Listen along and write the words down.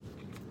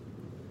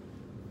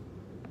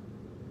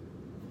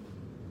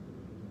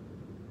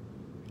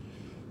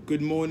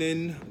Good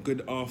morning,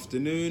 good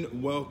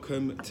afternoon.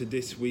 Welcome to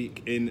This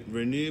Week in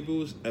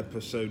Renewables,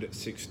 episode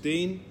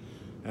 16.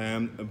 A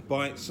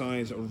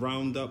bite-sized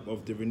roundup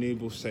of the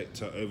renewable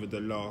sector over the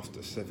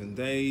last 7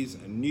 days,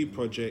 new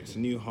projects,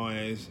 new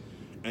hires,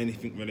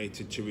 anything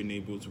related to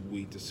renewables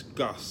we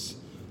discuss.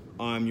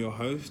 I'm your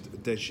host,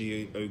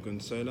 Deji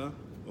Ogunshola,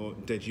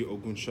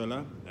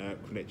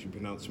 correctly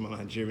pronounced for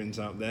my Nigerians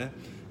out there,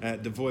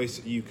 the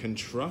voice you can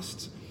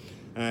trust.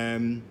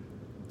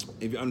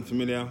 If you're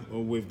unfamiliar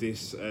with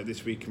this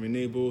week in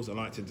renewables, I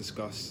like to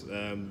discuss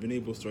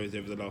renewable stories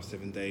over the last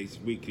 7 days.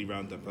 Weekly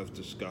roundup I've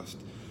discussed.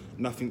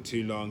 Nothing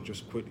too long,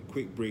 just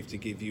quick brief to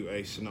give you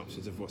a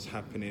synopsis of what's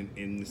happening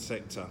in the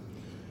sector.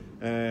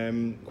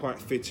 Quite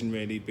fitting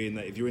really, being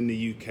that if you're in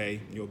the UK,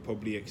 you're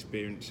probably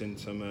experiencing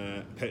some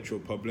petrol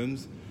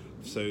problems.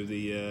 So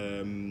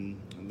the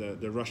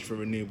rush for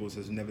renewables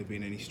has never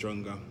been any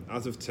stronger.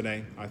 As of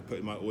today, I've put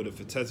in my order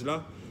for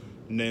Tesla.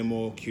 No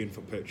more queuing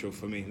for petrol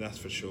for me, that's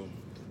for sure.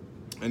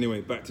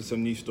 Anyway, back to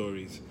some news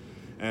stories.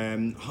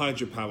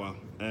 Hydropower.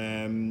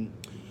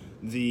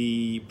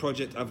 The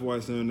project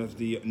otherwise known as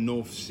the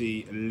North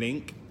Sea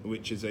Link,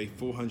 which is a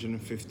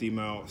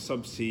 450-mile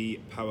subsea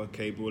power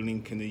cable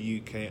linking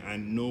the UK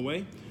and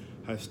Norway,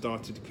 has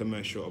started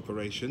commercial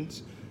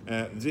operations.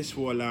 This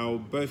will allow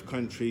both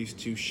countries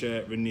to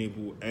share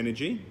renewable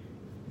energy.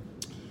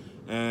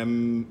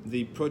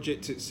 The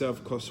project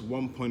itself cost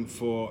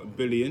 1.4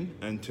 billion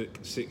and took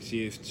 6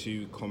 years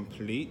to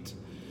complete.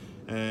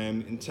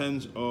 In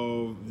terms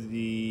of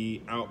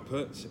the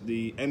output,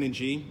 the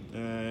energy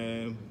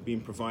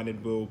being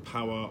provided will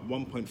power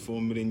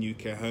 1.4 million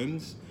UK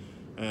homes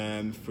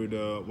through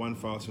the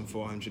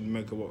 1,400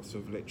 megawatts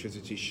of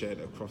electricity shared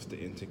across the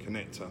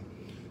interconnector.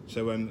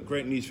 So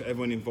great news for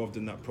everyone involved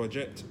in that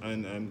project,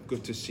 and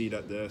good to see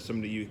that some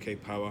of the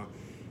UK power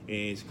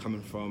is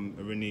coming from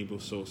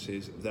renewable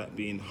sources, that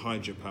being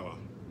hydropower.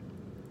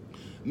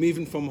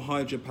 Moving from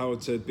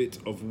hydropower to a bit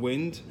of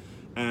wind,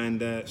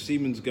 and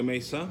Siemens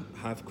Gamesa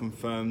have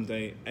confirmed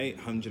a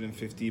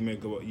 850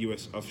 megawatt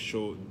US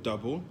offshore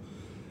double.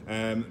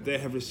 They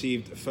have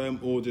received firm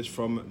orders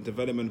from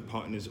development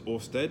partners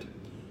Ørsted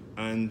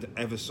and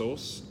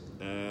Eversource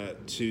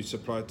to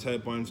supply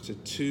turbines to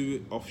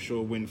 2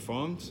 offshore wind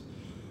farms.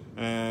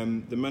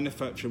 The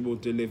manufacturer will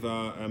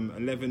deliver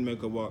 11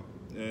 megawatt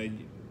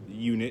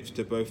units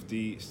to both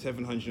the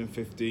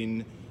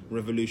 715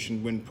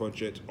 Revolution Wind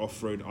Project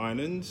off Rhode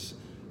Island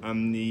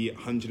and the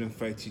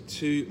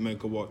 132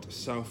 megawatt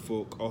South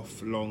Fork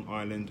off Long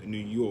Island, New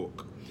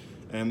York.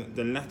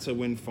 The latter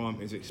wind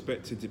farm is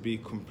expected to be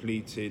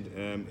completed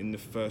in the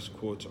first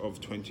quarter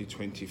of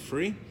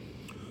 2023,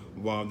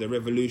 while the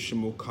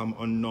Revolution will come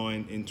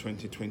online in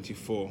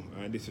 2024.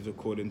 This is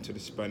according to the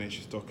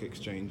Spanish Stock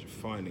Exchange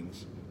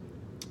filings.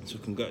 So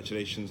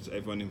congratulations to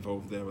everyone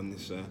involved there on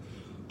this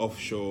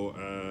offshore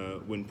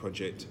wind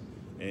project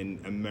in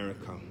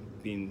America,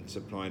 being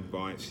supplied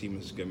by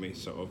Siemens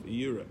Gamesa of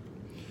Europe.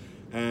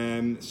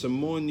 Some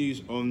more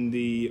news on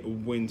the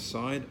wind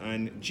side,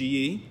 and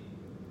GE,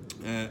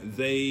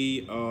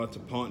 they are to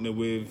partner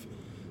with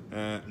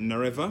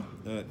Nareva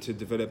to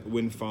develop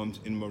wind farms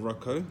in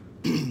Morocco.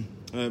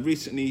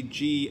 Recently,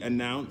 GE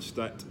announced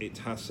that it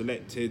has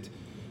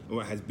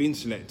been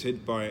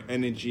selected by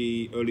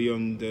Energy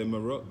Éolienne de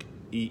Maroc,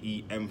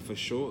 EEM for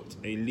short,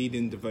 a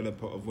leading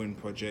developer of wind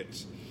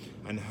projects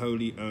and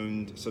wholly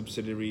owned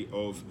subsidiary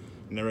of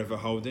Nareva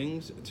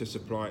Holdings, to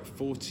supply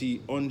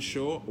 40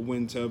 onshore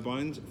wind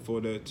turbines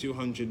for the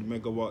 200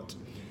 megawatt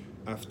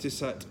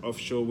Aftisat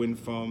offshore wind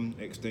farm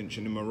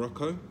extension in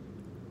Morocco.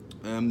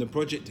 The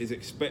project is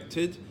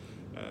expected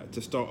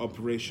to start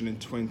operation in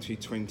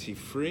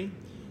 2023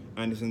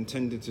 and is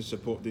intended to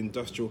support the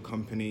industrial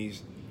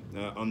companies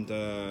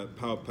under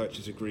power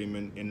purchase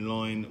agreement, in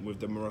line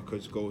with the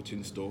Morocco's goal to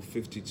install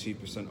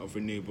 52% of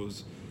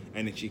renewables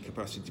energy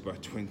capacity by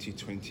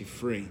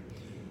 2023.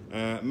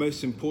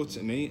 Most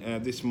importantly,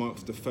 this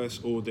marks the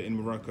first order in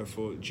Morocco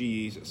for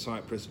GE's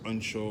Cyprus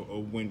onshore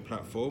wind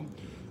platform,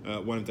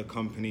 one of the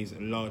company's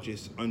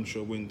largest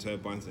onshore wind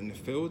turbines in the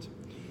field,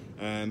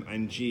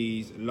 and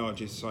GE's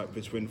largest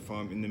Cyprus wind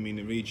farm in the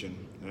MENA region.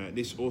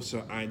 This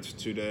also adds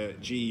to the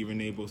GE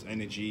Renewables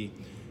Energy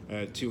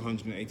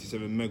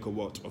 287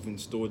 megawatt of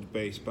installed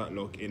base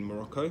backlog in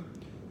Morocco,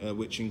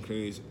 which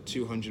includes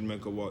 200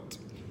 megawatt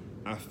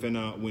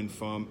Afena wind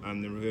farm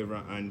and the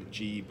Rivera and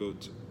GE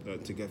built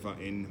together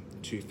in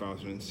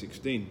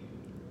 2016.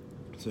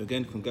 So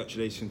again,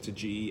 congratulations to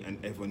GE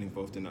and everyone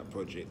involved in that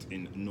project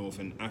in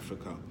Northern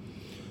Africa.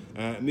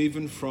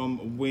 Moving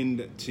from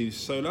wind to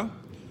solar,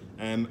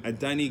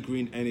 Adani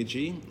Green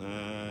Energy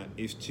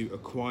is to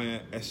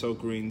acquire SL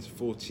Green's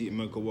 40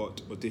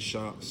 megawatt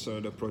Odisha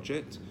solar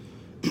project.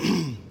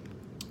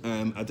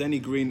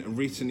 Adani Green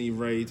recently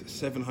raised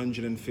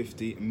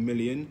 $750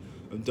 million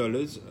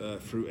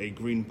through a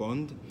green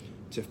bond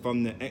to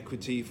fund the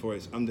equity for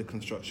its under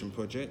construction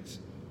projects.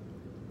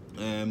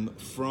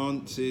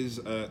 France's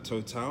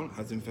Total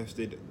has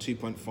invested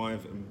 $2.5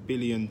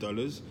 billion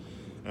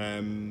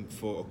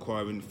for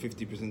acquiring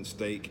 50%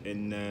 stake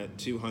in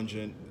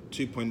 2.35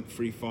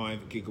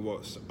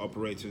 gigawatts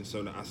operating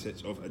solar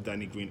assets of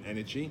Adani Green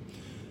Energy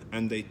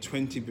and a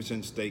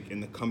 20% stake in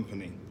the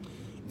company.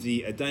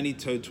 The Adani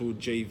Total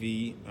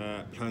JV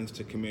plans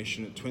to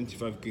commission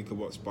 25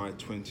 gigawatts by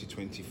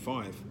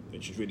 2025,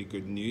 which is really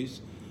good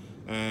news.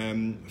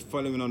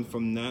 Following on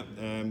from that,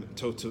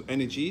 Total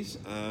Energies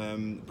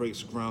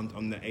breaks ground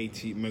on the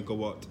 80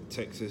 megawatt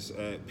Texas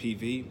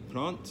PV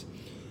plant.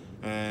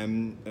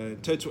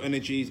 Total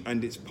Energies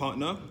and its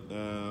partner,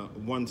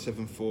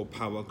 174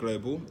 Power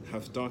Global,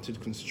 have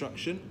started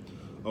construction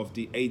of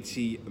the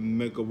 80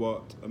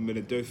 megawatt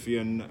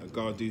Midlothian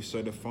Gardou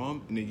solar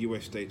farm in the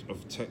US state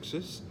of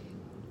Texas.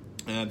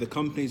 The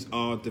companies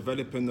are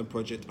developing the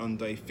project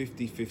under a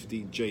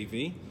 50-50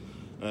 JV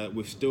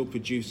with steel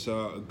producer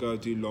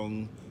Gardou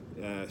Long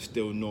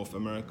Steel North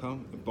America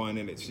buying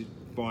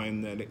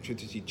the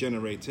electricity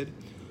generated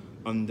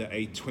under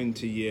a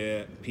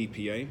 20-year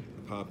PPA,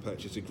 power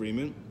purchase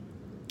agreement.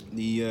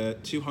 The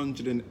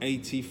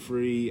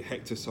 283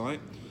 hectare site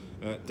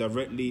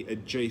directly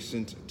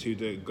adjacent to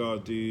the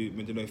Gardou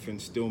Midlothian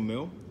steel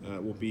mill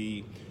will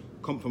be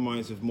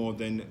comprised of more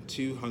than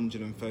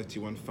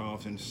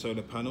 231,000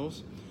 solar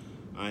panels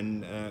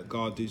and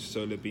Gardou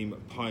solar beam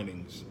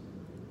pilings.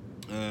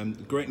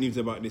 Great news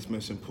about this,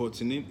 most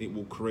importantly, it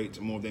will create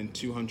more than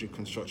 200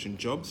 construction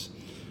jobs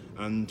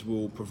and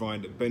will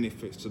provide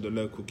benefits to the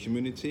local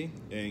community,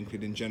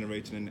 including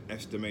generating an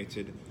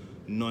estimated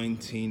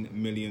 $19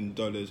 million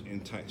in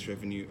tax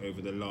revenue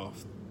over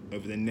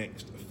the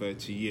next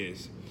 30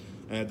 years.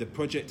 The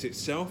project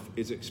itself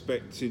is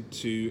expected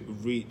to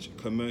reach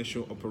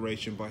commercial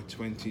operation by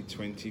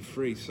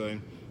 2023. So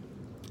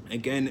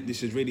again,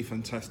 this is really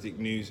fantastic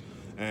news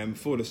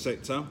for the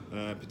sector,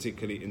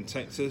 particularly in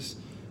Texas,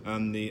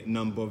 and the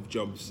number of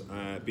jobs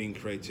being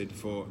created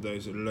for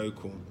those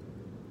local.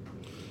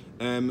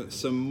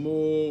 Some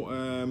more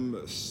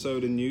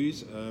solar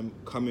news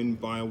coming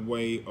by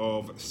way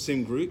of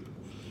Sim Group.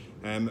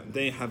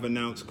 They have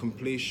announced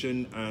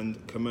completion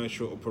and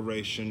commercial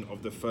operation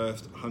of the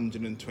first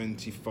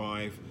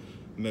 125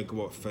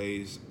 megawatt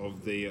phase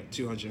of the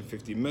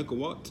 250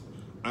 megawatt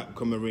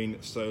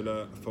Aquamarine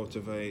solar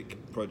photovoltaic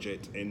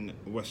project in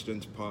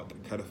Westland Park,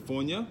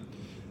 California.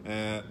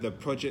 The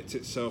project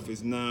itself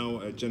is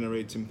now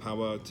generating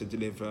power to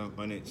deliver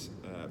on its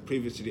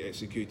previously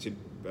executed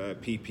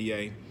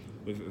PPA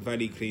with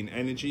Valley Clean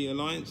Energy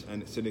Alliance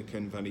and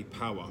Silicon Valley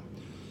Power.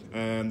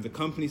 The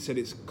company said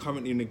it's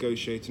currently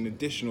negotiating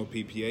additional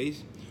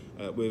PPAs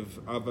with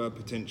other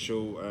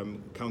potential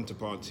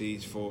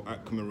counterparties for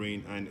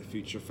Aquamarine and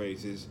future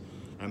phases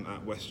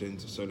at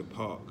Westland Solar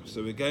Park.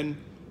 So again,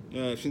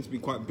 seems to be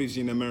quite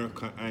busy in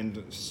America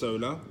and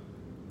solar.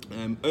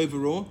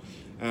 Overall,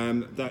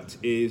 that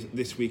is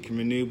this week in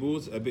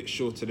renewables, a bit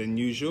shorter than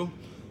usual.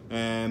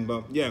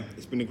 But yeah,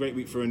 it's been a great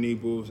week for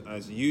renewables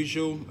as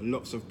usual.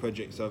 Lots of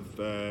projects have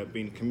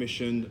been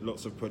commissioned,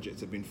 lots of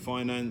projects have been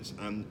financed,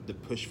 and the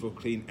push for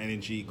clean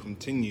energy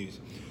continues.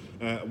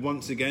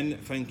 Once again,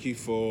 thank you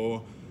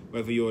for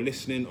whether you're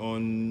listening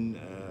on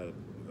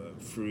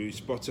through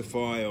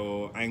Spotify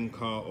or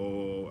Anchor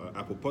or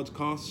Apple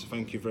Podcasts.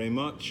 Thank you very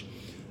much.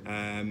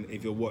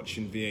 If you're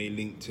watching via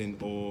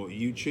LinkedIn or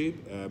YouTube,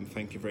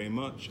 thank you very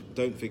much.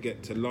 Don't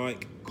forget to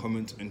like,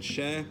 comment and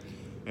share.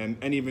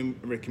 Any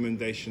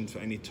recommendations for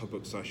any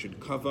topics I should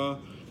cover.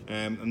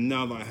 And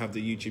now that I have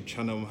the YouTube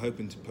channel, I'm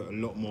hoping to put a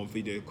lot more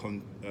video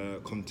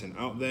content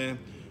out there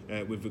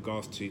with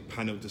regards to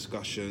panel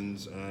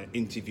discussions,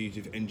 interviews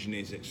with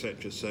engineers,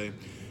 etc. So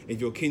if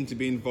you're keen to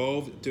be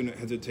involved, do not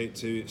hesitate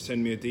to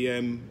send me a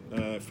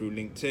DM through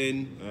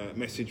LinkedIn,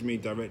 message me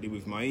directly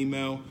with my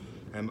email.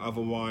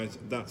 Otherwise,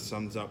 that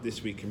sums up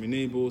this week in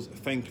renewables.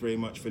 Thank you very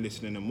much for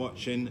listening and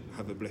watching.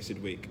 Have a blessed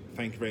week.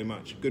 Thank you very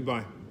much.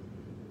 Goodbye.